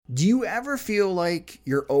Do you ever feel like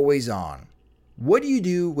you're always on? What do you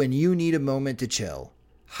do when you need a moment to chill?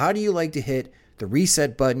 How do you like to hit the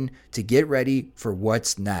reset button to get ready for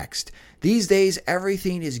what's next? These days,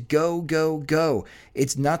 everything is go, go, go.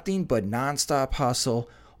 It's nothing but nonstop hustle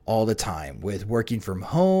all the time, with working from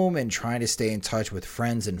home and trying to stay in touch with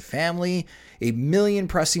friends and family, a million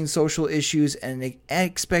pressing social issues, and an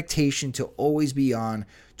expectation to always be on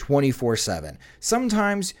 24/7.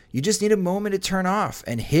 Sometimes you just need a moment to turn off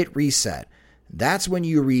and hit reset. That's when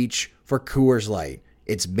you reach for Coors Light.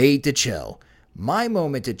 It's made to chill. My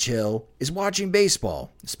moment to chill is watching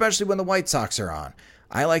baseball, especially when the White Sox are on.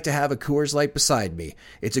 I like to have a Coors Light beside me.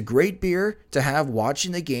 It's a great beer to have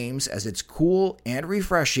watching the games, as it's cool and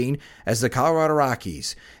refreshing as the Colorado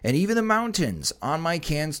Rockies. And even the mountains on my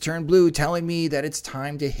cans turn blue, telling me that it's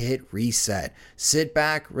time to hit reset. Sit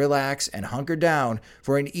back, relax, and hunker down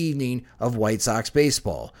for an evening of White Sox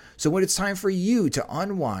baseball. So when it's time for you to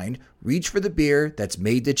unwind, reach for the beer that's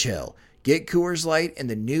made to chill. Get Coors Light in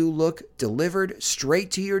the new look delivered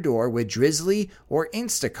straight to your door with Drizzly or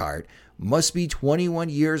Instacart. Must be 21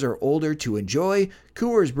 years or older to enjoy.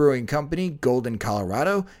 Coors Brewing Company, Golden,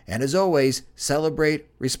 Colorado. And as always, celebrate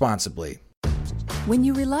responsibly. When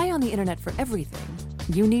you rely on the internet for everything,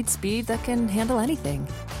 you need speed that can handle anything.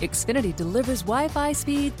 Xfinity delivers Wi-Fi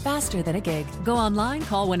speed faster than a gig. Go online,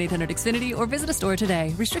 call 1-800-XFINITY, or visit a store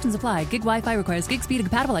today. Restrictions apply. Gig Wi-Fi requires gig speed and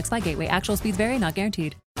compatible X-Fi gateway. Actual speeds vary, not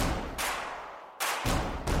guaranteed.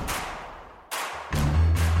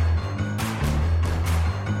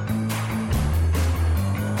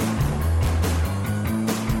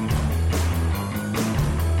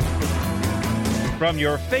 From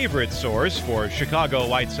your favorite source for Chicago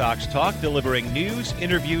White Sox talk, delivering news,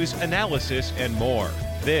 interviews, analysis, and more.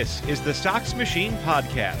 This is the Sox Machine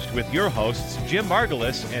Podcast with your hosts, Jim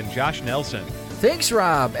Margalus and Josh Nelson. Thanks,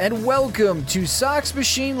 Rob, and welcome to Sox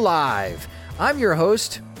Machine Live. I'm your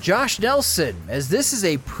host, Josh Nelson, as this is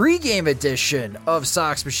a pregame edition of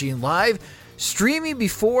Sox Machine Live, streaming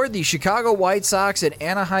before the Chicago White Sox and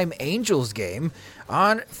Anaheim Angels game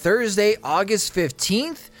on Thursday, August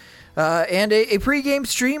 15th. And a pregame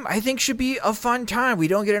stream, I think, should be a fun time. We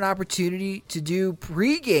don't get an opportunity to do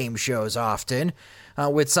pregame shows often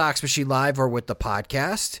with Sox Machine Live or with the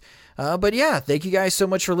podcast. But yeah, thank you guys so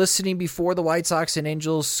much for listening before the White Sox and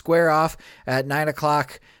Angels square off at 9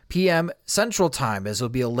 o'clock p.m. Central Time, as it'll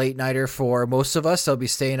be a late nighter for most of us. They'll be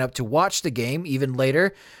staying up to watch the game even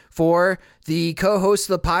later. For the co-host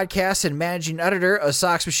of the podcast and managing editor of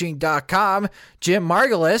SoxMachine.com, Jim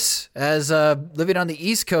Margalus, as living on the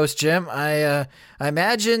East Coast, Jim, I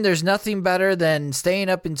imagine there's nothing better than staying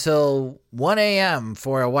up until 1 a.m.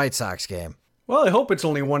 for a White Sox game. Well, I hope it's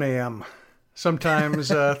only 1 a.m. Sometimes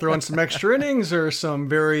throwing some extra innings or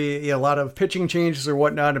a lot of pitching changes or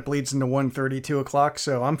whatnot, it bleeds into 1:30, 2 o'clock.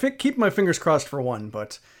 So I'm keeping my fingers crossed for 1.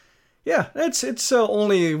 But yeah, it's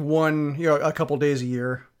only one, a couple days a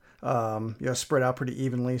year. Spread out pretty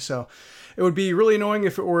evenly. So it would be really annoying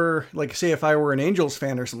if it were, like, say, if I were an Angels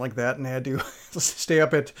fan or something like that and I had to stay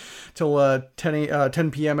up till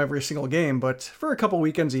 10 p.m. every single game. But for a couple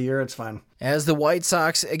weekends a year, it's fine. As the White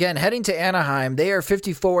Sox, again, heading to Anaheim, they are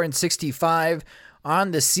 54-65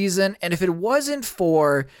 on the season. And if it wasn't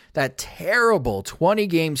for that terrible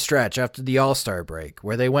 20-game stretch after the All-Star break,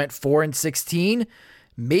 where they went 4-16,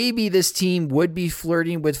 maybe this team would be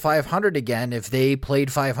flirting with 500 again if they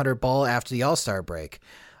played 500 ball after the All-Star break.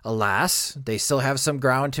 Alas, they still have some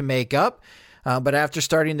ground to make up. But after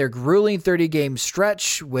starting their grueling 30-game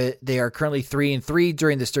stretch, they are currently 3-3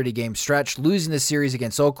 during this 30-game stretch, losing the series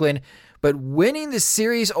against Oakland, but winning the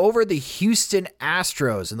series over the Houston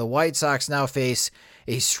Astros. And the White Sox now face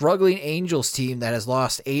a struggling Angels team that has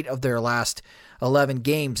lost 8 of their last 11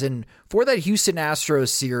 games. And for that Houston Astros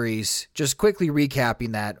series, just quickly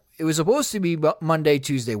recapping that, it was supposed to be Monday,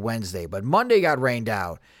 Tuesday, Wednesday, but Monday got rained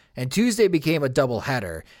out, and Tuesday became a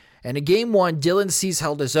doubleheader. And in Game 1, Dylan Cease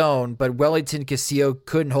held his own, but Wellington Castillo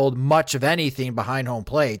couldn't hold much of anything behind home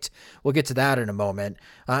plate. We'll get to that in a moment.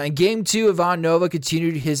 In Game 2, Ivan Nova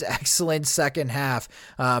continued his excellent second half,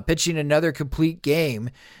 pitching another complete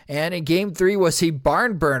game. And in Game 3 was a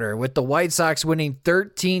barn burner, with the White Sox winning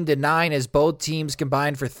 13-9 as both teams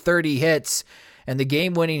combined for 30 hits. And the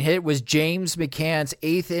game-winning hit was James McCann's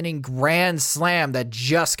 8th-inning grand slam that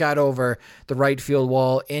just got over the right field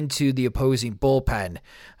wall into the opposing bullpen.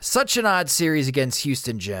 Such an odd series against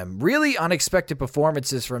Houston, Jim. Really unexpected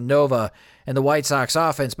performances from Nova and the White Sox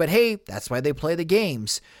offense, but hey, that's why they play the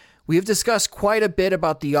games. We have discussed quite a bit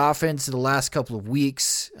about the offense in the last couple of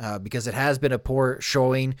weeks because it has been a poor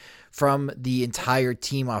showing from the entire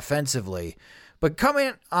team offensively. But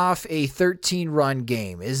coming off a 13-run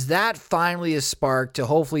game, is that finally a spark to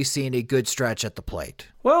hopefully seeing a good stretch at the plate?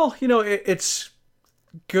 Well, it's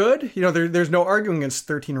good. There's no arguing against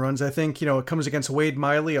 13 runs. I think, it comes against Wade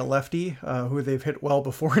Miley, a lefty, who they've hit well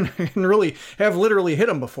before and really have literally hit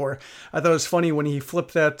him before. I thought it was funny when he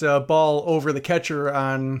flipped that ball over the catcher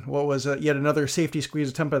on what was yet another safety squeeze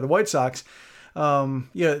attempt by the White Sox.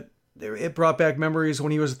 It brought back memories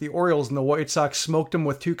when he was at the Orioles and the White Sox smoked him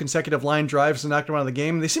with 2 consecutive line drives and knocked him out of the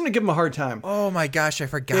game. They seem to give him a hard time. Oh my gosh, I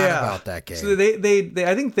forgot about that game. So they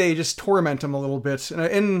I think they just torment him a little bit.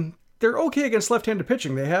 And they're okay against left-handed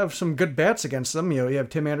pitching. They have some good bats against them. You have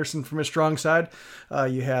Tim Anderson from his strong side.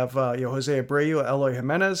 You have Jose Abreu, Eloy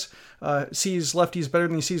Jimenez sees lefties better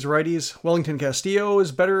than he sees righties. Wellington Castillo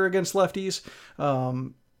is better against lefties.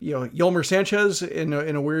 Yolmer Sanchez in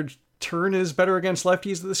a weird turn is better against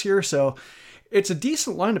lefties this year. So it's a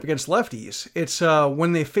decent lineup against lefties. It's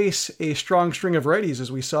when they face a strong string of righties,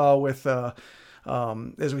 as we saw with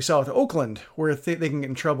Oakland, where they can get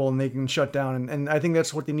in trouble and they can shut down. And I think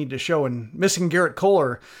that's what they need to show. And missing Garrett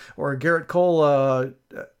Cole or Garrett Cole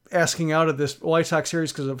asking out of this White Sox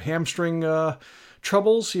series because of hamstring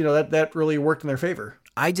troubles, that really worked in their favor.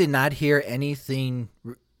 I did not hear anything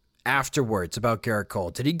afterwards about Garrett Cole.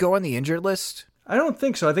 Did he go on the injured list? I don't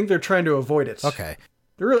think so. I think they're trying to avoid it. Okay.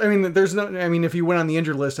 If you went on the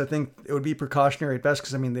injured list, I think it would be precautionary at best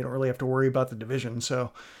because, they don't really have to worry about the division.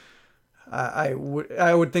 So I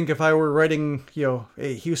would think if I were writing,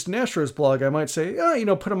 a Houston Astros blog, I might say,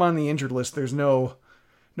 put them on the injured list. There's no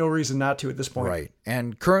reason not to at this point. Right.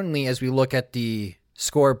 And currently, as we look at the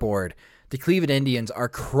scoreboard, the Cleveland Indians are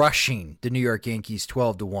crushing the New York Yankees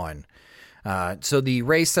 12-1. So the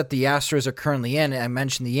race that the Astros are currently in, I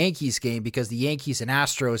mentioned the Yankees game because the Yankees and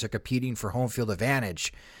Astros are competing for home field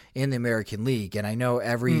advantage in the American League. And I know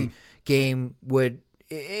every game would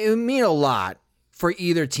mean a lot for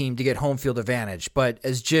either team to get home field advantage. But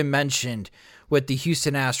as Jim mentioned, with the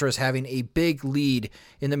Houston Astros having a big lead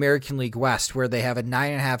in the American League West, where they have a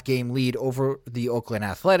 9.5 game lead over the Oakland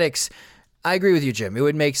Athletics, I agree with you, Jim. It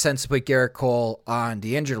would make sense to put Garrett Cole on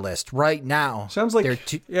the injured list right now. Sounds like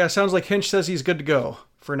Hinch says he's good to go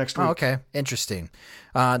for next week. Oh, okay, interesting.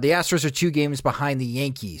 The Astros are 2 games behind the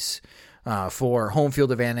Yankees for home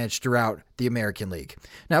field advantage throughout the American League.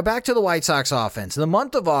 Now back to the White Sox offense. In the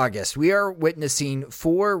month of August, we are witnessing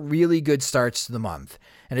 4 really good starts to the month.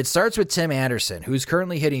 And it starts with Tim Anderson, who's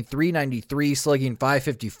currently hitting .393, slugging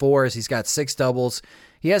 .554 as he's got 6 doubles.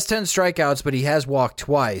 He has 10 strikeouts, but he has walked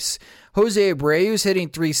twice. Jose Abreu's hitting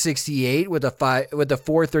 .368 with a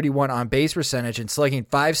 .431 on base percentage and slugging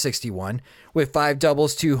 .561 with 5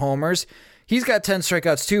 doubles, 2 homers. He's got 10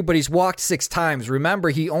 strikeouts too, but he's walked 6 times. Remember,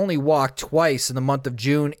 he only walked twice in the month of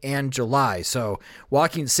June and July. So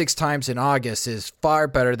walking 6 times in August is far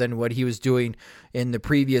better than what he was doing in the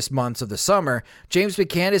previous months of the summer. James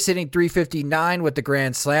McCann is hitting .359 with the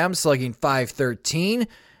grand slam, slugging .513.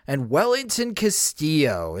 And Wellington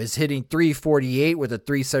Castillo is hitting .348 with a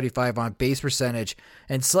 .375 on base percentage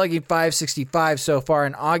and slugging .565 so far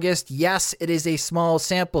in August. Yes, it is a small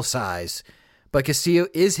sample size, but Castillo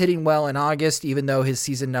is hitting well in August, even though his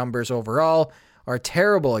season numbers overall are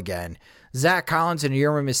terrible again. Zach Collins and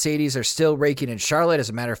Yermin Mercedes are still raking in Charlotte. As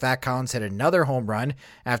a matter of fact, Collins hit another home run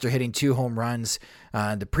after hitting 2 home runs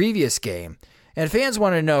in the previous game. And fans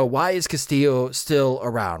want to know, why is Castillo still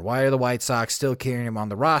around? Why are the White Sox still carrying him on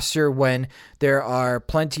the roster when there are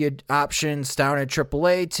plenty of options down at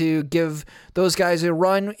AAA to give those guys a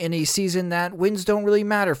run in a season that wins don't really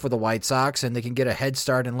matter for the White Sox and they can get a head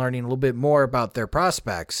start in learning a little bit more about their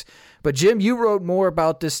prospects? But Jim, you wrote more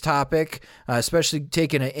about this topic, especially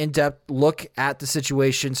taking an in-depth look at the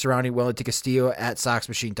situation surrounding Wellington Castillo at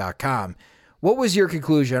SoxMachine.com. What was your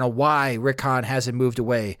conclusion on why Rick Hahn hasn't moved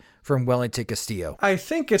away from Wellington Castillo? I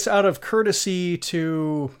think it's out of courtesy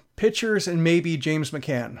to pitchers and maybe James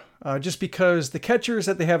McCann. Just because the catchers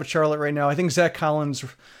that they have at Charlotte right now, I think Zach Collins,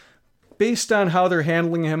 based on how they're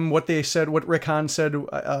handling him, what Rick Hahn said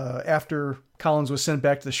after Collins was sent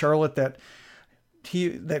back to the Charlotte,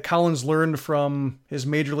 that Collins learned from his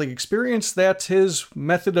major league experience that his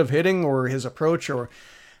method of hitting or his approach or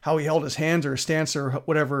how he held his hands or his stance or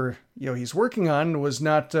whatever he's working on was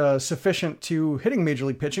not sufficient to hitting major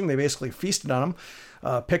league pitching. They basically feasted on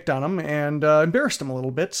him, picked on him, and embarrassed him a little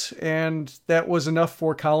bit. And that was enough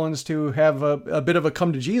for Collins to have a bit of a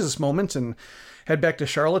come to Jesus moment and head back to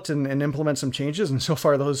Charlotte and implement some changes. And so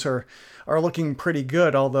far those are looking pretty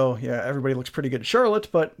good. Although, everybody looks pretty good at Charlotte,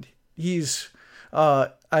 but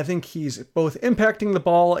I think he's both impacting the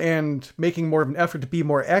ball and making more of an effort to be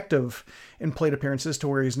more active in plate appearances to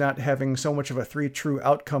where he's not having so much of a 3 true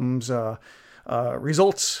outcomes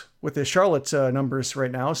results with his Charlotte numbers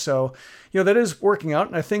right now. So, that is working out.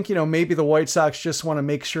 And I think, maybe the White Sox just want to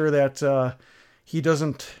make sure that he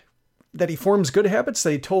forms good habits,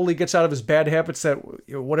 that he totally gets out of his bad habits, that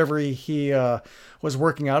whatever he was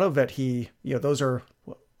working out of, that those are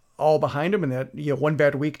all behind him, and that, one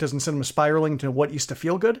bad week doesn't send him spiraling to what used to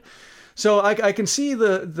feel good. So I can see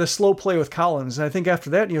the slow play with Collins. And I think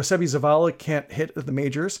after that, Seby Zavala can't hit at the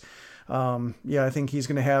majors. I think he's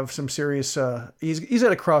going to have some serious, he's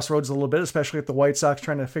at a crossroads a little bit, especially with the White Sox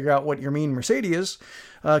trying to figure out what Yermin Mercedes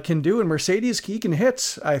can do. And Mercedes, he can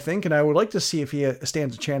hit, I think, and I would like to see if he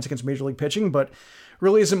stands a chance against Major League pitching, but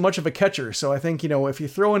really isn't much of a catcher. So I think, if you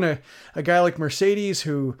throw in a guy like Mercedes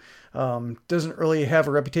who doesn't really have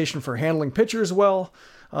a reputation for handling pitchers well,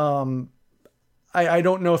 I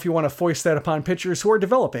don't know if you want to foist that upon pitchers who are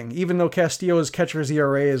developing, even though Castillo's catcher's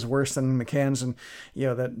ERA is worse than McCann's. And,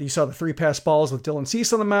 that you saw the 3 pass balls with Dylan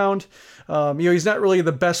Cease on the mound. He's not really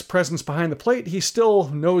the best presence behind the plate. He still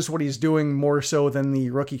knows what he's doing more so than the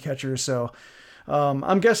rookie catchers. So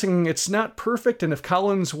I'm guessing it's not perfect. And if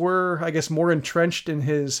Collins were, I guess, more entrenched in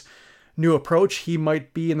his new approach, he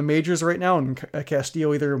might be in the majors right now. And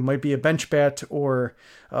Castillo either might be a bench bat or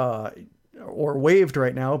waived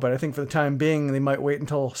right now, but I think for the time being, they might wait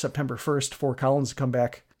until September 1st for Collins to come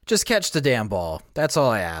back. Just catch the damn ball. That's all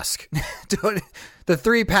I ask. The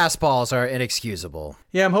 3 pass balls are inexcusable.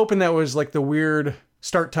 Yeah, I'm hoping that was like the weird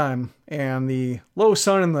start time and the low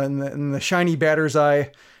sun and the shiny batter's eye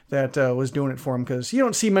that was doing it for him, because you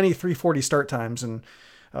don't see many 3:40 start times. And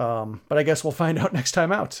but I guess we'll find out next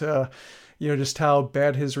time out, just how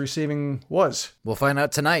bad his receiving was. We'll find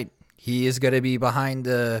out tonight. He is going to be behind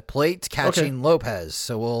the plate catching Lopez.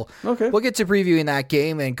 So we'll get to previewing that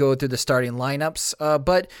game and go through the starting lineups.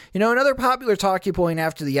 But, another popular talking point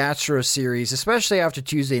after the Astros series, especially after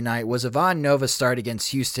Tuesday night, was Ivan Nova's start against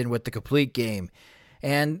Houston with the complete game.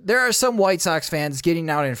 And there are some White Sox fans getting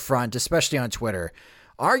out in front, especially on Twitter,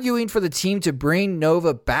 arguing for the team to bring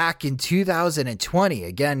Nova back in 2020.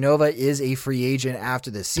 Again, Nova is a free agent after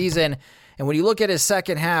this season. And when you look at his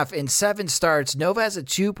second half, in 7 starts, Nova has a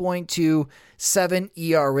 2.27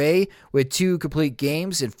 ERA with 2 complete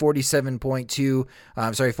games and 47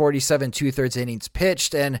 2/3 innings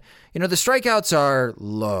pitched. And, the strikeouts are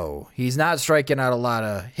low. He's not striking out a lot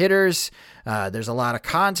of hitters. There's a lot of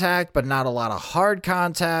contact, but not a lot of hard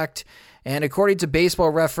contact. And according to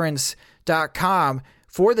baseballreference.com,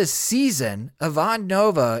 for the season, Ivan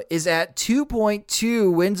Nova is at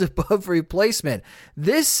 2.2 wins above replacement.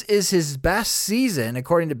 This is his best season,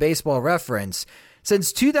 according to Baseball Reference,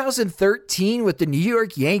 since 2013 with the New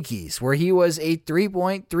York Yankees, where he was a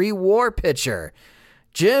 3.3 WAR pitcher.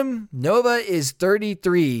 Jim, Nova is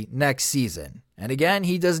 33 next season. And again,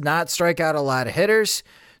 he does not strike out a lot of hitters,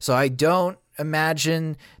 so I don't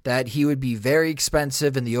imagine that he would be very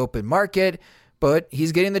expensive in the open market. But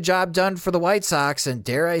he's getting the job done for the White Sox, and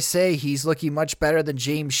dare I say, he's looking much better than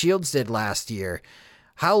James Shields did last year.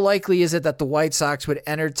 How likely is it that the White Sox would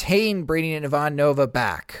entertain bringing Ivan Nova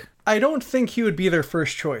back? I don't think he would be their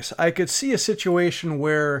first choice. I could see a situation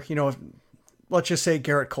where, let's just say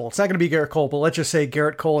Garrett Cole. It's not going to be Garrett Cole, but let's just say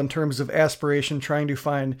Garrett Cole in terms of aspiration, trying to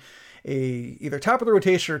find either top of the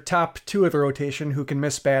rotation or top 2 of the rotation who can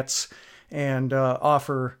miss bats and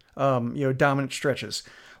offer dominant stretches.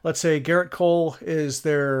 Let's say Garrett Cole is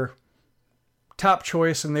their top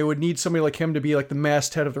choice, and they would need somebody like him to be like the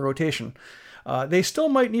masthead of the rotation. They still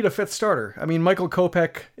might need a 5th starter. I mean, Michael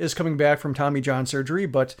Kopech is coming back from Tommy John surgery,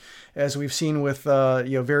 but as we've seen with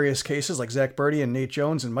various cases like Zach Birdie and Nate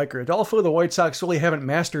Jones and Mike Rodolfo, the White Sox really haven't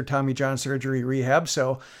mastered Tommy John surgery rehab,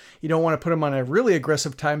 so you don't want to put him on a really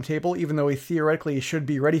aggressive timetable, even though he theoretically should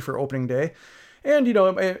be ready for opening day. And,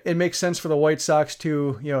 it makes sense for the White Sox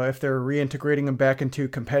to, if they're reintegrating him back into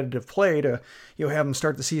competitive play, to, have him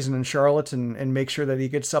start the season in Charlotte and make sure that he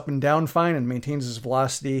gets up and down fine and maintains his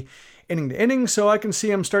velocity inning to inning. So I can see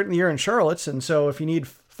him starting the year in Charlotte. And so if you need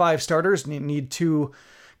 5 starters and you need 2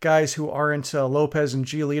 guys who aren't Lopez and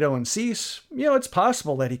Giolito and Cease, it's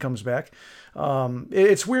possible that he comes back.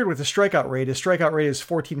 It's weird with the strikeout rate. His strikeout rate is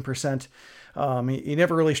 14%. He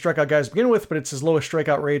never really struck out guys to begin with, but it's his lowest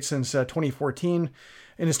strikeout rate since 2014.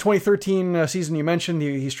 In his 2013 season you mentioned,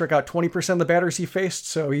 he struck out 20% of the batters he faced,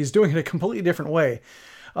 so he's doing it a completely different way.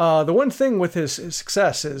 The one thing with his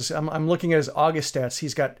success is, I'm looking at his August stats,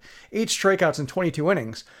 he's got 8 strikeouts in 22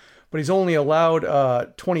 innings, but he's only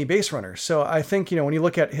allowed 20 base runners. So I think, when you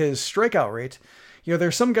look at his strikeout rate,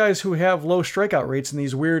 there's some guys who have low strikeout rates in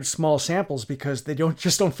these weird small samples because they don't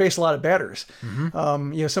face a lot of batters.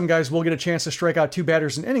 Mm-hmm. Some guys will get a chance to strike out 2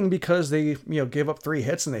 batters an inning because they, give up 3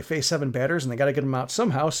 hits and they face 7 batters and they got to get them out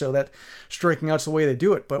somehow. So that striking out's the way they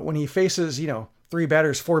do it. But when he faces,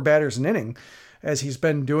 4 batters an inning, as he's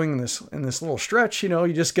been doing this in this little stretch,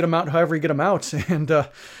 you just get him out however you get him out. And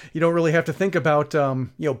you don't really have to think about,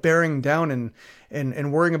 bearing down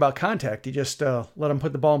and worrying about contact. You just let him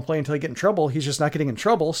put the ball in play until he get in trouble. He's just not getting in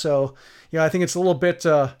trouble. So, I think it's a little bit,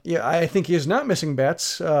 I think he is not missing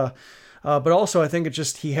bats. But also I think it's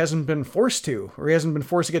just he hasn't been forced to, or he hasn't been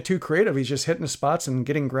forced to get too creative. He's just hitting his spots and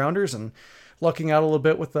getting grounders and lucking out a little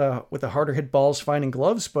bit with the harder hit balls, finding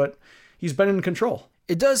gloves, but he's been in control.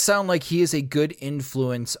 It does sound like he is a good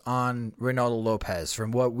influence on Reynaldo Lopez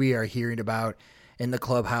from what we are hearing about in the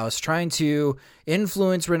clubhouse, trying to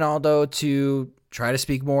influence Reynaldo to try to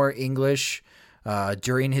speak more English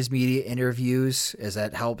during his media interviews, as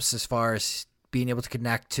that helps as far as being able to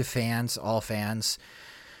connect to fans, all fans.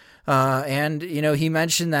 And he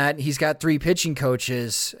mentioned that he's got 3 pitching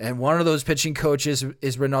coaches, and one of those pitching coaches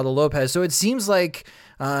is Reynaldo Lopez. So it seems like,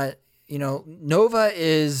 Nova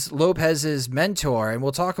is Lopez's mentor, and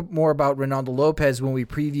we'll talk more about Reynaldo Lopez when we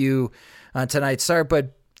preview tonight's start.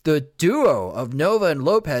 But the duo of Nova and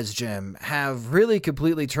Lopez, Jim, have really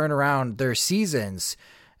completely turned around their seasons,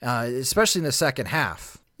 especially in the second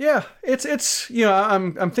half. Yeah, it's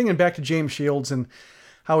I'm thinking back to James Shields and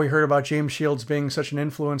how we heard about James Shields being such an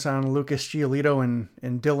influence on Lucas Giolito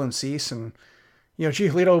and Dylan Cease. And,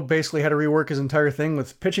 Giolito basically had to rework his entire thing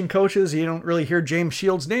with pitching coaches. You don't really hear James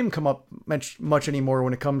Shields' name come up much anymore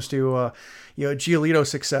when it comes to,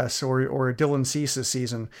 Giolito's success or Dylan Cease's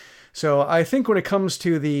season. So I think when it comes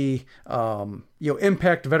to the,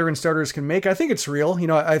 impact veteran starters can make, I think it's real.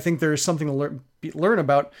 I think there's something to learn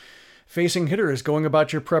about facing hitters, going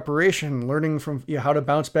about your preparation, learning from how to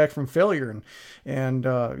bounce back from failure, and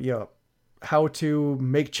how to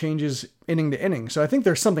make changes inning to inning. So I think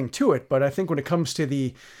there's something to it, but I think when it comes to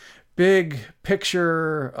the big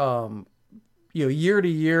picture, year to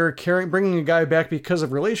year, bringing a guy back because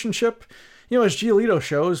of relationship, as Giolito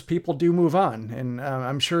shows, people do move on, and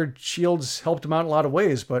I'm sure Shields helped him out in a lot of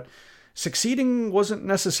ways, but succeeding wasn't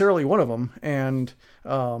necessarily one of them. And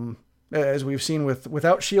as we've seen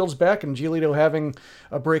without Shields back and Giolito having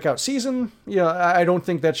a breakout season, I don't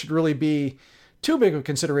think that should really be too big of a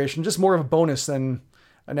consideration, just more of a bonus than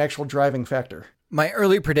an actual driving factor. My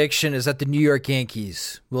early prediction is that the New York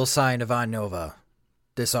Yankees will sign Ivan Nova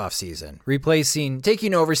this offseason,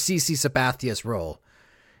 taking over CC Sabathia's role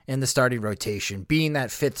in the starting rotation, being that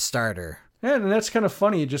 5th starter. And that's kind of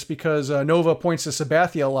funny, just because Nova points to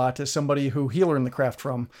Sabathia a lot as somebody who he learned the craft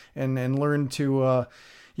from and learned to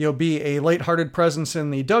be a lighthearted presence in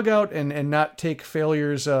the dugout and not take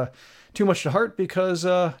failures too much to heart, because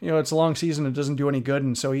it's a long season, it doesn't do any good,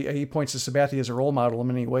 and so he points to Sabathia as a role model in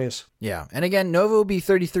many ways. Yeah, and again, Nova will be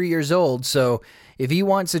 33 years old, so if he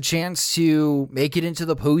wants a chance to make it into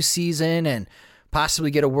the postseason and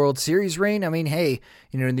possibly get a World Series reign, I mean, hey,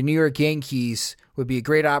 the New York Yankees would be a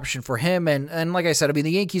great option for him. And like I said,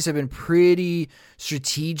 the Yankees have been pretty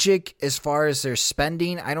strategic as far as their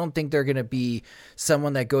spending. I don't think they're going to be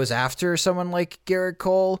someone that goes after someone like Garrett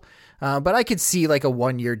Cole. But I could see like a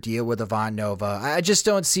 1-year deal with Ivan Nova. I just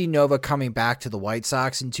don't see Nova coming back to the White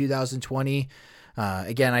Sox in 2020.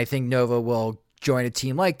 Again, I think Nova will join a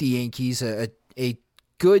team like the Yankees, a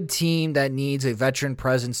good team that needs a veteran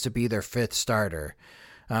presence to be their 5th starter.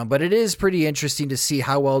 But it is pretty interesting to see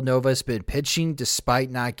how well Nova's been pitching despite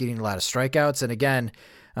not getting a lot of strikeouts. And again,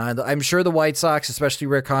 I'm sure the White Sox, especially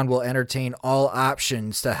Rick Hahn, will entertain all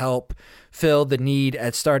options to help fill the need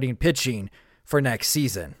at starting pitching for next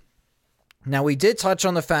season. Now, we did touch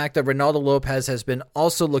on the fact that Reynaldo Lopez has been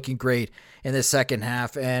also looking great in the second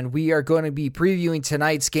half, and we are going to be previewing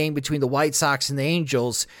tonight's game between the White Sox and the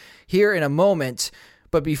Angels here in a moment.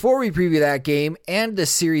 But before we preview that game and the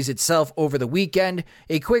series itself over the weekend,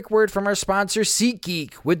 a quick word from our sponsor,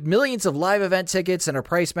 SeatGeek. With millions of live event tickets and a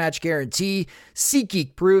price match guarantee,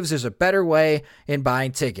 SeatGeek proves there's a better way in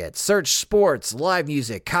buying tickets. Search sports, live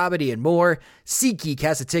music, comedy, and more. SeatGeek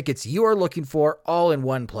has the tickets you are looking for all in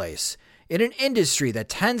one place. In an industry that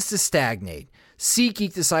tends to stagnate,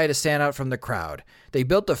 SeatGeek decided to stand out from the crowd. They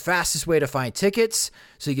built the fastest way to find tickets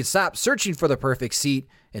so you can stop searching for the perfect seat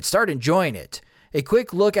and start enjoying it. A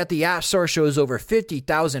quick look at the App Store shows over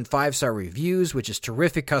 50,000 5-star reviews, which is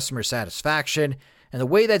terrific customer satisfaction. And the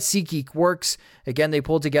way that SeatGeek works, again, they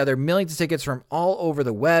pull together millions of tickets from all over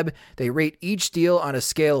the web. They rate each deal on a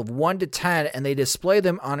scale of 1 to 10, and they display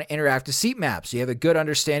them on an interactive seat map, so you have a good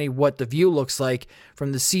understanding what the view looks like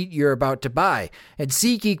from the seat you're about to buy. And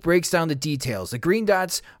SeatGeek breaks down the details. The green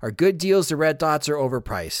dots are good deals, the red dots are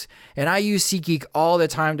overpriced. And I use SeatGeek all the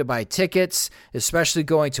time to buy tickets, especially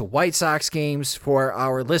going to White Sox games for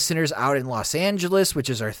our listeners out in Los Angeles, which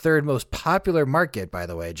is our 3rd most popular market, by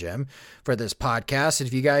the way, Jim, for this podcast. podcast. And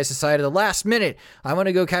if you guys decide at the last minute, I want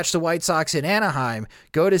to go catch the White Sox in Anaheim,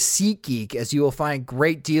 go to SeatGeek, as you will find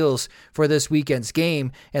great deals for this weekend's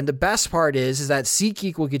game. And the best part is that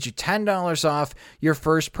SeatGeek will get you $10 off your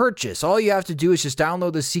first purchase. All you have to do is just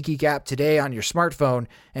download the SeatGeek app today on your smartphone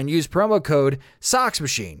and use promo code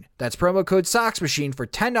SOXMachine. That's promo code SOXMachine for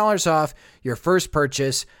 $10 off your first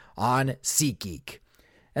purchase on SeatGeek.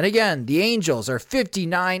 And again, the Angels are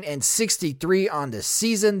 59-63 on the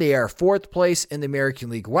season. They are 4th place in the American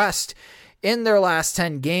League West. In their last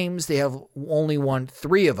 10 games, they have only won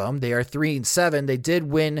 3 of them. They are 3-7. They did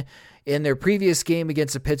win in their previous game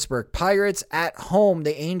against the Pittsburgh Pirates. At home,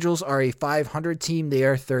 the Angels are a .500 team. They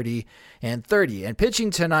are 30-30. And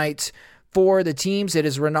pitching tonight for the teams, it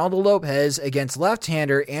is Ronaldo Lopez against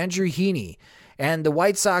left-hander Andrew Heaney. And the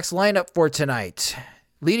White Sox lineup for tonight: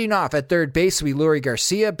 leading off at third base will be Leury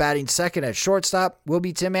Garcia. Batting second at shortstop will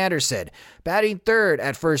be Tim Anderson. Batting third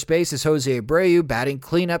at first base is Jose Abreu. Batting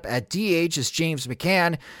cleanup at DH is James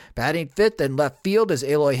McCann. Batting fifth in left field is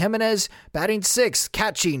Eloy Jimenez. Batting sixth,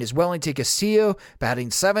 catching, is Wellington Castillo. Batting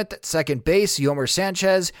seventh at second base, Yomer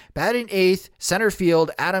Sanchez. Batting eighth, center field,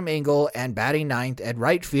 Adam Engel. And batting ninth at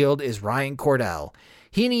right field is Ryan Cordell.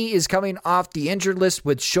 Heaney is coming off the injured list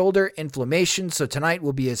with shoulder inflammation, so tonight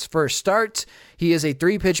will be his first start. He is a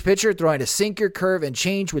 3-pitch pitcher, throwing a sinker, curve, and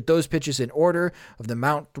change with those pitches in order of the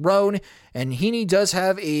amount thrown. And Heaney does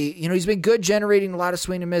have he's been good generating a lot of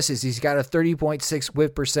swing and misses. He's got a 30.6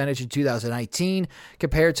 whip percentage in 2019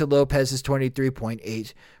 compared to Lopez's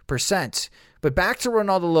 23.8%. But back to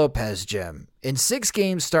Ronaldo Lopez, Jim. In 6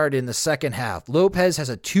 games started in the second half, Lopez has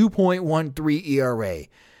a 2.13 ERA.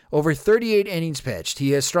 Over 38 innings pitched,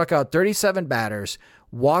 he has struck out 37 batters,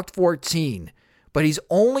 walked 14, but he's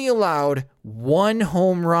only allowed 1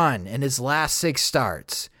 home run in his last 6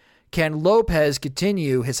 starts. Can Lopez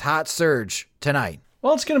continue his hot surge tonight?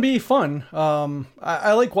 Well, it's going to be fun.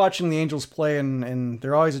 I like watching the Angels play, and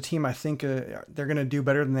they're always a team I think they're going to do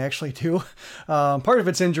better than they actually do. Part of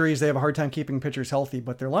it's injuries. They have a hard time keeping pitchers healthy,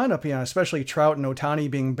 but their lineup, especially Trout and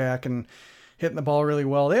Ohtani being back and hitting the ball really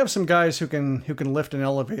well. They have some guys who can lift and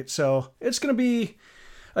elevate. So it's going to be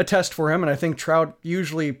a test for him. And I think Trout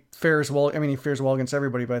usually fares well. I mean, he fares well against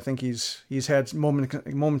everybody, but I think he's had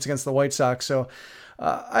moments against the White Sox. So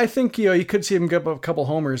I think, you could see him get up a couple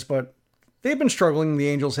homers, but they've been struggling. The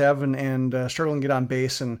Angels have, and struggling to get on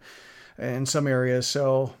base and in some areas.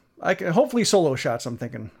 So I can hopefully solo shots. I'm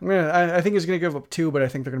thinking. I think he's going to give up 2, but I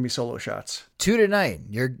think they're going to be solo shots. 2 tonight.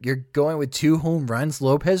 You're going with 2 home runs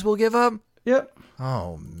Lopez will give up? Yep.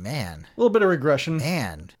 Oh, man. A little bit of regression.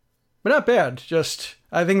 Man. But not bad. Just,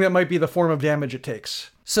 I think that might be the form of damage it takes.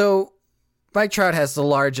 So, Mike Trout has the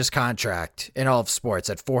largest contract in all of sports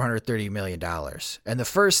at $430 million. And the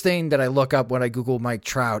first thing that I look up when I Google Mike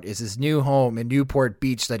Trout is his new home in Newport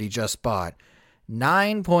Beach that he just bought.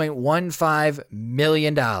 $9.15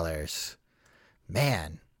 million.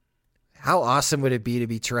 Man, how awesome would it be to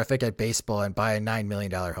be terrific at baseball and buy a $9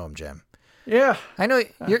 million home, Jim? Yeah. I know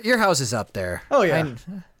your house is up there. Oh, yeah.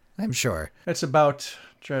 I'm sure. It's about,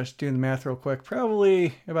 just doing the math real quick,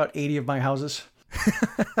 probably about 80 of my houses.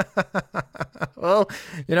 Well,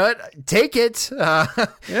 you know what? Take it.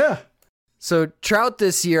 Yeah. So Trout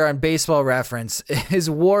this year on Baseball Reference, his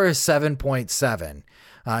WAR is 7.7.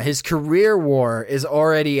 His career WAR is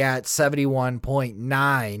already at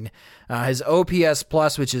 71.9. His OPS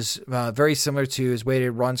plus, which is very similar to his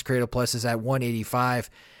weighted runs created plus, is at 185.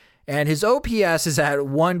 And his OPS is at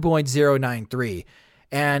 1.093.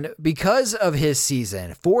 And because of his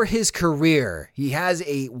season, for his career, he has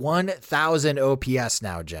a 1,000 OPS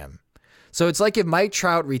now, Jim. So it's like if Mike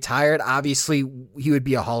Trout retired, obviously he would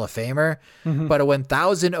be a Hall of Famer. Mm-hmm. But a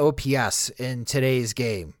 1,000 OPS in today's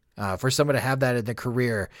game, for someone to have that in the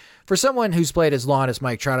career, for someone who's played as long as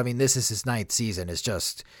Mike Trout, I mean, this is his 9th season, is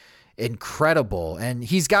just incredible. And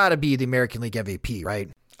he's got to be the American League MVP,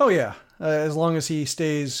 right? Oh, yeah. As long as he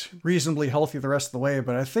stays reasonably healthy the rest of the way.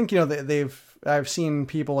 But I think, I've seen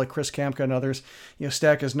people like Chris Kamka and others,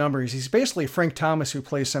 stack his numbers. He's basically Frank Thomas who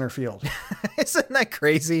plays center field. Isn't that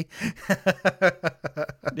crazy?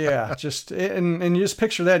 Yeah, and you just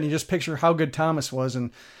picture that, and you just picture how good Thomas was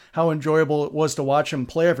and how enjoyable it was to watch him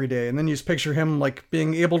play every day. And then you just picture him like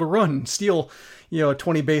being able to run, steal,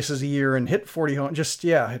 20 bases a year and hit 40 home.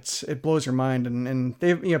 It blows your mind. And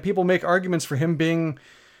they, people make arguments for him being,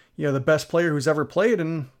 the best player who's ever played,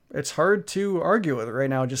 and it's hard to argue with it right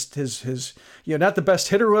now. Just his not the best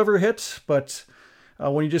hitter who ever hit, but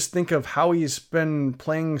when you just think of how he's been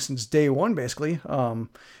playing since day one, basically,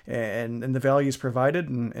 and the value he's provided,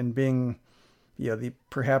 and being, the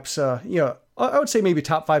perhaps, I would say maybe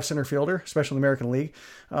top 5 center fielder, especially in the American League.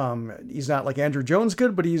 He's not like Andrew Jones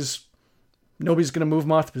good, but he's nobody's going to move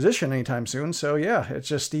him off the position anytime soon. So yeah, it's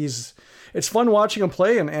just it's fun watching him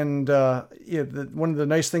play. And one of the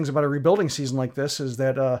nice things about a rebuilding season like this is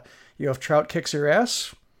that if Trout kicks your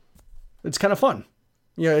ass, it's kind of fun.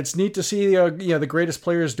 It's neat to see the greatest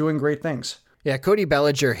players doing great things. Yeah, Cody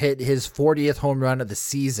Bellinger hit his 40th home run of the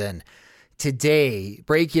season today,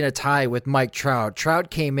 breaking a tie with Mike Trout.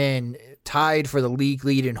 Trout came in tied for the league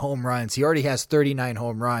lead in home runs. He already has 39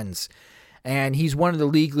 home runs, and he's one of the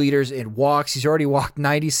league leaders in walks. He's already walked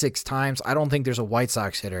 96 times. I don't think there's a White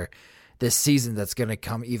Sox hitter this season that's going to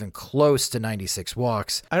come even close to 96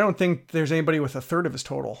 walks. I don't think there's anybody with a third of his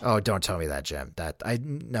total. Oh, don't tell me that, Jim.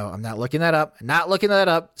 No, I'm not looking that up. Not looking that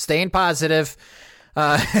up. Staying positive.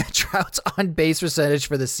 Trout's on base percentage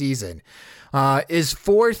for the season is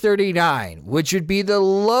 .439, which would be the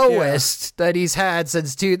lowest that he's had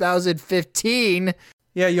since 2015.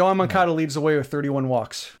 Yeah, Yoan Moncada leads the way with 31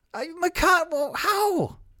 walks. Moncada,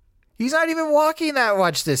 how? He's not even walking that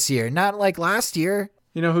much this year. Not like last year.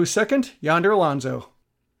 You know who's second? Yonder Alonso.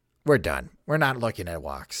 We're done. We're not looking at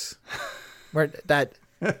walks.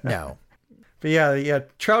 No. But yeah,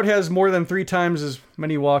 Trout has more than 3 times as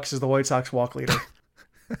many walks as the White Sox walk leader.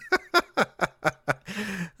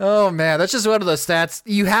 Oh, man, that's just one of those stats.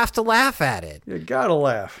 You have to laugh at it. You gotta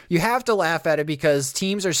laugh. You have to laugh at it because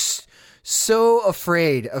teams are so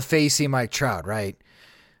afraid of facing Mike Trout, right?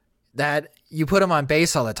 That you put him on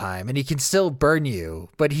base all the time and he can still burn you,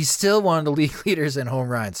 but he's still one of the league leaders in home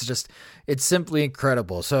runs. It's simply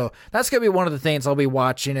incredible. So that's going to be one of the things I'll be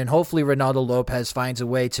watching, and hopefully Ronaldo Lopez finds a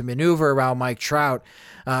way to maneuver around Mike Trout,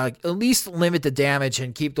 at least limit the damage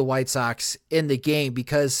and keep the White Sox in the game,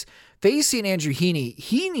 because facing Andrew Heaney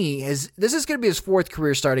this is going to be his 4th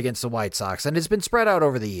career start against the White Sox, and it's been spread out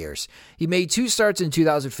over the years. He made 2 starts in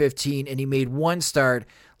 2015, and he made 1 start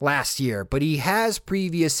last year, but he has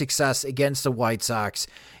previous success against the White Sox.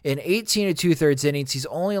 In 18 2/3 innings, he's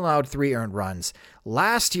only allowed 3 earned runs.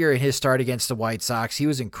 Last year in his start against the White Sox, he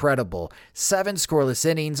was incredible. 7 scoreless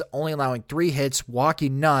innings, only allowing 3 hits,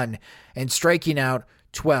 walking none, and striking out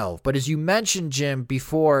 12. But as you mentioned, Jim,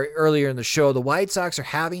 earlier in the show, the White Sox are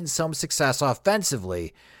having some success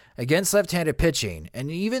offensively against left-handed pitching. And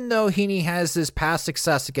even though Heaney has this past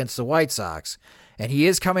success against the White Sox, and he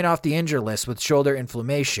is coming off the injured list with shoulder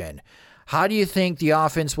inflammation, how do you think the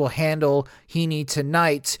offense will handle Heaney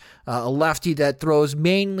tonight, a lefty that throws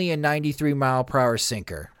mainly a 93-mile-per-hour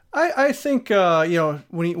sinker? I think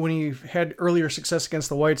when he had earlier success against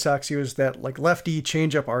the White Sox, he was that like lefty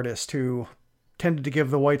changeup artist who tended to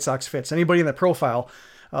give the White Sox fits. Anybody in the profile,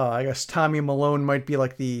 I guess Tommy Malone might be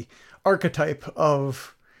like the archetype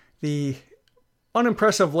of the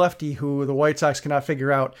unimpressive lefty who the White Sox cannot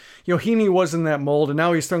figure out. Heaney was in that mold, and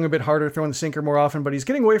now he's throwing a bit harder, throwing the sinker more often, but he's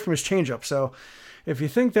getting away from his changeup. So if you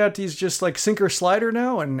think that he's just like sinker slider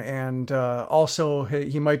now, and also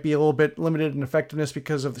he might be a little bit limited in effectiveness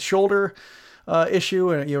because of the shoulder issue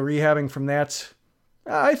and rehabbing from that,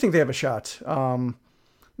 I think they have a shot.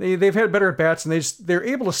 They've had better at bats, and they're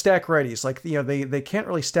able to stack righties. Like they can't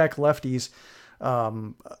really stack lefties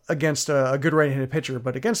against a good right-handed pitcher,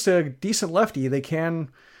 but against a decent lefty, they can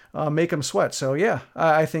make them sweat. So yeah,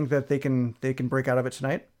 I think that they can break out of it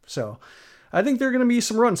tonight. So I think there are going to be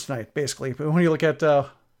some runs tonight, basically. But when you look at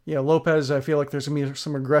Lopez, I feel like there's going to be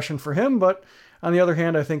some aggression for him. But on the other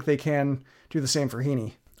hand, I think they can do the same for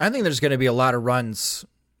Heaney. I think there's going to be a lot of run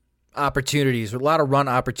opportunities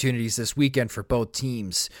this weekend for both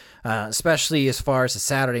teams, especially as far as the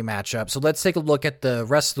Saturday matchup. So let's take a look at the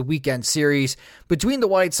rest of the weekend series between the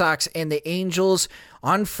White Sox and the Angels.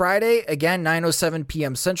 On Friday, again, 9:07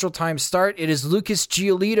 p.m. Central Time start. It is Lucas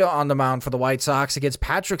Giolito on the mound for the White Sox against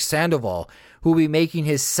Patrick Sandoval, who will be making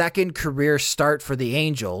his 2nd career start for the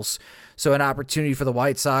Angels. So an opportunity for the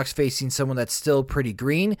White Sox facing someone that's still pretty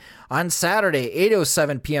green. On Saturday,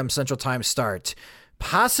 8:07 p.m. Central Time start.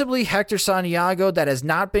 Possibly Hector Santiago, that has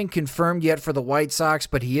not been confirmed yet for the White Sox,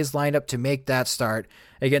 but he is lined up to make that start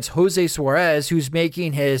against Jose Suarez, who's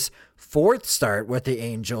making his 4th start with the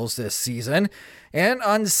Angels this season. And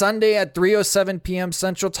on Sunday at 3:07 p.m.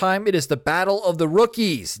 Central Time, it is the battle of the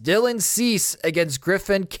rookies. Dylan Cease against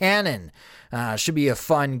Griffin Cannon. Should be a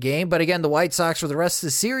fun game. But again, the White Sox for the rest of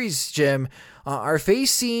the series, Jim, are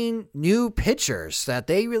facing new pitchers that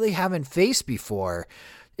they really haven't faced before.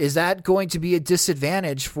 Is that going to be a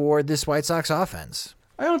disadvantage for this White Sox offense?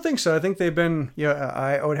 I don't think so. I think they've been,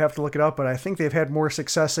 I would have to look it up, but I think they've had more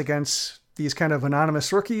success against these kind of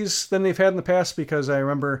anonymous rookies than they've had in the past, because I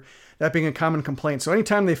remember that being a common complaint. So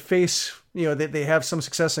anytime they face, they have some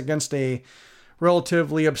success against a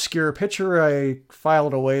relatively obscure pitcher, I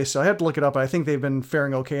filed away, so I had to look it up. I think they've been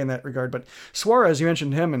faring okay in that regard. But Suarez, you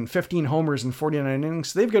mentioned him, and 15 homers in 49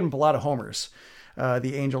 innings. They've given up a lot of homers,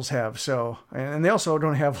 the Angels have. So, and they also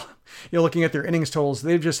don't have, looking at their innings totals,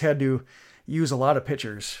 they've just had to use a lot of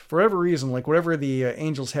pitchers. For whatever reason, like whatever the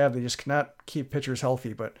Angels have, they just cannot keep pitchers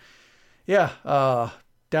healthy. But yeah,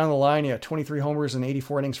 down the line, 23 homers and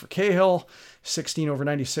 84 innings for Cahill, 16 over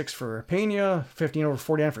 96 for Pena, 15 over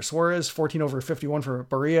 49 for Suarez, 14 over 51 for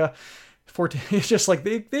Barria. 14, it's just like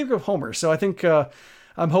they've got homers. So I think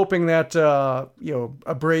I'm hoping that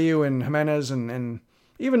Abreu and Jimenez and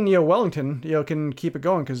even Wellington can keep it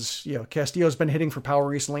going, because Castillo's been hitting for power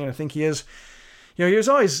recently, and I think he is. He was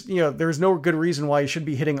always, there's no good reason why he should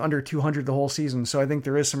be hitting under 200 the whole season. So I think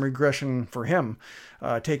there is some regression for him,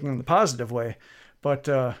 taking the positive way. But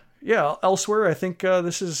elsewhere, I think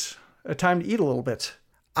this is a time to eat a little bit.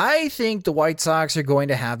 I think the White Sox are going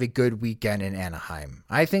to have a good weekend in Anaheim.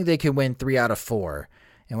 I think they can win 3 out of 4.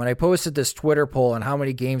 And when I posted this Twitter poll on how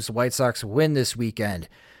many games the White Sox win this weekend,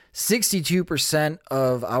 62%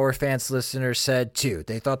 of our fans listeners said 2.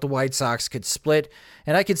 They thought the White Sox could split,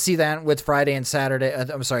 and I could see that with Thursday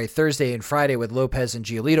and Friday with Lopez and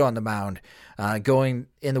Giolito on the mound, going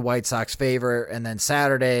in the White Sox favor, and then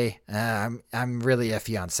Saturday, I'm really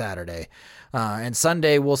iffy on Saturday. And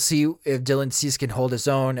Sunday, we'll see if Dylan Cease can hold his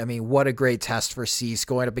own. I mean, what a great test for Cease,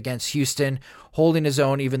 going up against Houston, holding his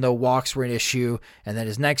own even though walks were an issue. And then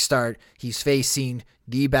his next start, he's facing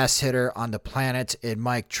the best hitter on the planet in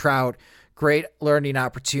Mike Trout. Great learning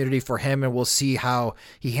opportunity for him, and we'll see how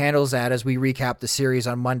he handles that as we recap the series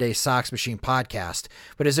on Monday's Sox Machine podcast.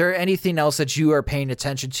 But is there anything else that you are paying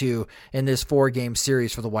attention to in this 4-game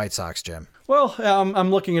series for the White Sox, Jim? Well,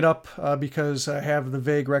 I'm looking it up because I have the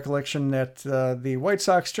vague recollection that the White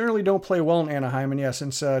Sox generally don't play well in Anaheim. And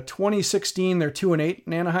since 2016, they're 2-8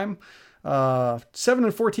 in Anaheim.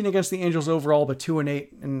 7-14 against the Angels overall, but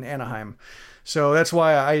 2-8 in Anaheim. So that's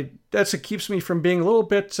why that's what keeps me from being a little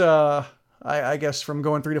bit, I guess, from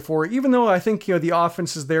going 3-4, even though I think, the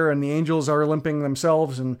offense is there and the Angels are limping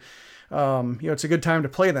themselves, and, it's a good time to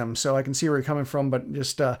play them. So I can see where you're coming from, but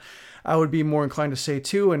just, I would be more inclined to say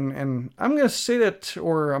 2. And I'm going to say that,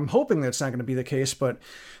 or I'm hoping that's not going to be the case, but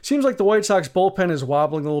it seems like the White Sox bullpen is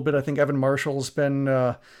wobbling a little bit. I think Evan Marshall's been,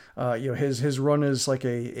 his run as like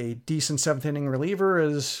a decent 7th inning reliever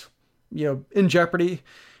is, in jeopardy.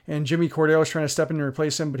 And Jimmy Cordero is trying to step in and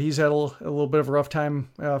replace him, but he's had a little bit of a rough time,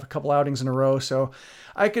 a couple outings in a row. So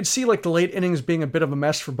I could see like the late innings being a bit of a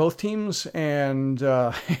mess for both teams. And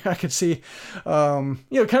I could see, kind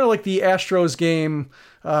of like the Astros game,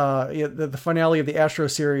 the finale of the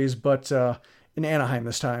Astros series, but in Anaheim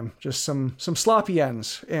this time. Just some sloppy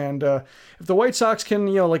ends. And if the White Sox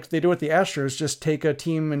can, like they do with the Astros, just take a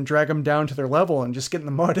team and drag them down to their level and just get in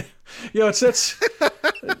the mud,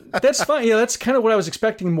 that's fine. That's kind of what I was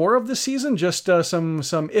expecting more of this season. Just some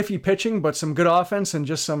iffy pitching, but some good offense and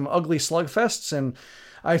just some ugly slugfests. And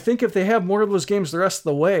I think if they have more of those games the rest of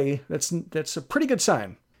the way, that's a pretty good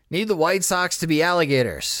sign. Need the White Sox to be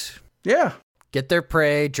alligators. Yeah. Get their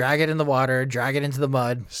prey, drag it in the water, drag it into the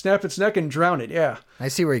mud. Snap its neck and drown it, yeah. I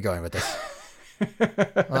see where you're going with this.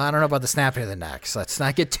 Well, I don't know about the snapping of the neck, so let's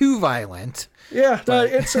not get too violent. Yeah,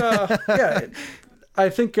 it's, I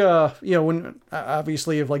think, when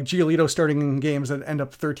obviously if like Giolito starting games that end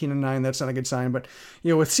up 13-9, that's not a good sign. But,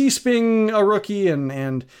 with Cease being a rookie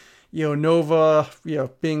and Nova,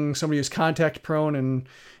 being somebody who's contact prone and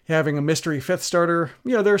having a mystery 5th starter,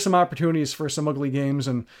 there are some opportunities for some ugly games.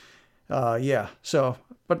 And,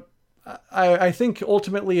 but I think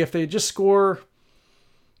ultimately if they just score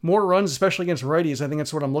more runs, especially against righties, I think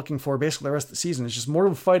that's what I'm looking for basically the rest of the season. It's just more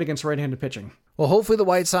of a fight against right-handed pitching. Well, hopefully the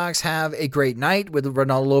White Sox have a great night with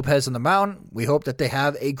Ronaldo Lopez on the mound. We hope that they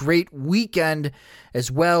have a great weekend as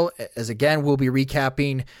well, as again, we'll be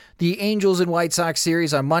recapping the Angels and White Sox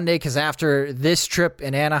series on Monday, because after this trip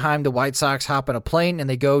in Anaheim, the White Sox hop on a plane and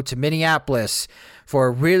they go to Minneapolis for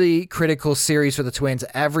a really critical series for the Twins.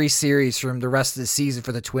 Every series from the rest of the season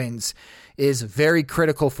for the Twins is very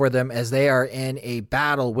critical for them as they are in a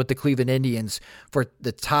battle with the Cleveland Indians for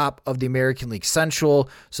the top of the American League Central.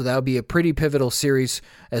 So that'll be a pretty pivotal series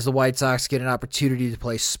as the White Sox get an opportunity to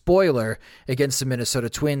play spoiler against the Minnesota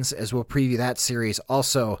Twins, as we'll preview that series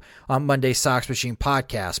also on Monday's Sox Machine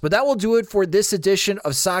podcast. But that will do it for this edition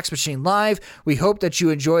of Sox Machine Live. We hope that you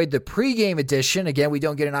enjoyed the pregame edition. Again, we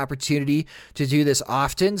don't get an opportunity to do this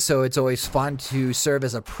often, so it's always fun to serve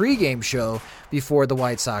as a pregame show before the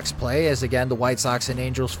White Sox play, as again, the White Sox and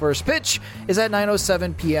Angels first pitch is at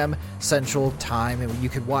 9:07 p.m. Central Time, and you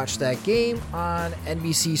can watch that game on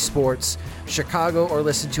NBC Sports Chicago or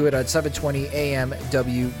listen to it at 7:20 a.m.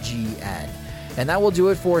 WGN. And that will do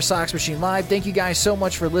it for Sox Machine Live. Thank you guys so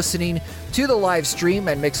much for listening to the live stream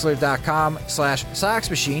at mixler.com/Sox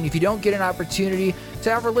Machine. If you don't get an opportunity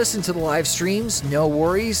to ever listen to the live streams, no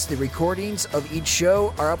worries. The recordings of each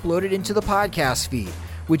show are uploaded into the podcast feed,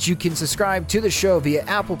 which you can subscribe to the show via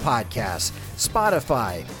Apple Podcasts,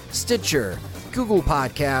 Spotify, Stitcher, Google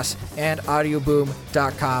Podcasts, and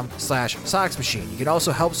audioboom.com/Sox Machine. You can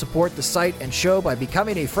also help support the site and show by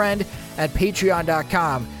becoming a friend at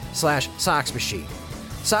patreon.com/Sox Machine.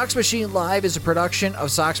 Sox Machine Live is a production of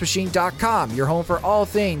SoxMachine.com, your home for all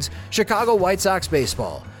things Chicago White Sox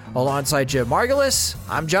baseball. Alongside Jim Margulis,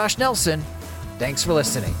 I'm Josh Nelson. Thanks for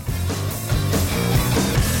listening.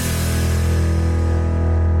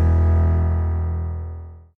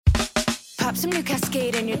 Pop some new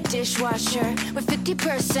Cascade in your dishwasher with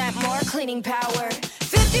 50% more cleaning power.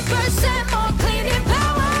 50% more cleaning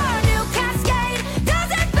power. New Cascade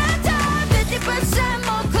does it better. 50%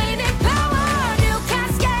 more cleaning power. New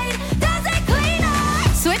Cascade does it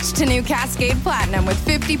cleaner. Switch to new Cascade Platinum with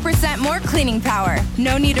 50% more cleaning power.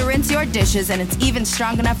 No need to rinse your dishes, and it's even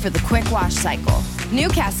strong enough for the quick wash cycle. New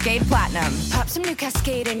Cascade Platinum. Pop some new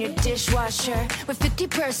Cascade in your dishwasher with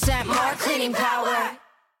 50% more cleaning power.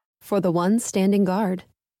 For the ones standing guard,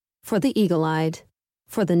 for the eagle-eyed,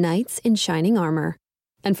 for the knights in shining armor,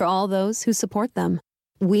 and for all those who support them.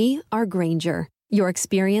 We are Grainger, your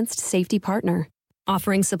experienced safety partner,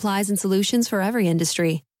 offering supplies and solutions for every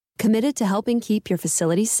industry, committed to helping keep your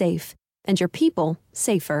facilities safe and your people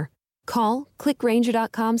safer. Call, click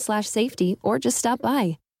Grainger.com/safety, or just stop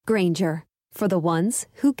by. Grainger, for the ones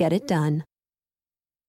who get it done.